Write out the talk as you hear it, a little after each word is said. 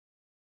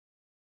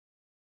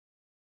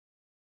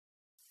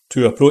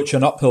To approach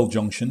an uphill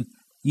junction,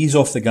 ease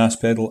off the gas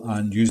pedal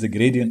and use the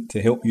gradient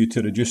to help you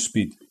to reduce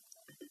speed.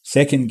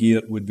 Second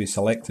gear would be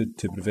selected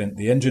to prevent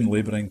the engine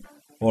labouring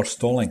or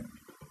stalling.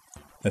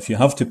 If you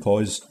have to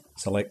pause,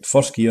 select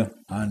first gear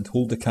and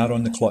hold the car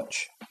on the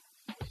clutch.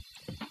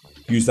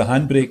 Use the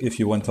handbrake if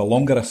you want a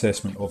longer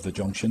assessment of the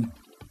junction.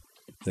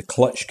 The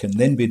clutch can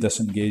then be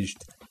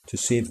disengaged to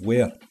save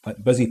wear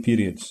at busy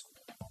periods,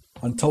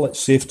 until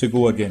it's safe to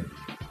go again.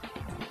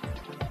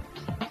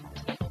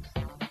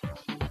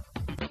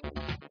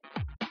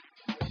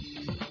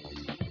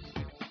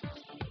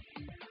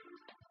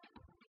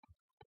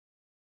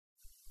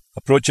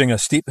 Approaching a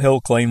steep hill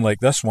climb like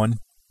this one,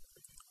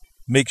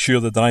 make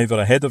sure the driver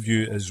ahead of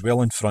you is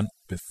well in front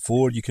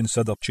before you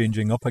consider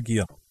changing up a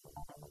gear.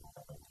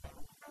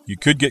 You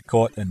could get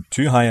caught in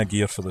too high a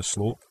gear for the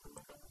slope,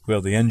 where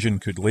the engine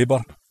could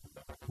labour,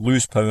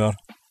 lose power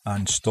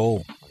and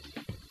stall.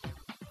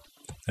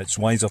 It's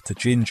wiser to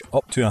change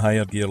up to a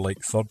higher gear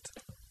like third,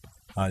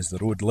 as the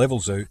road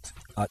levels out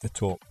at the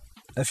top,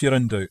 if you're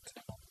in doubt.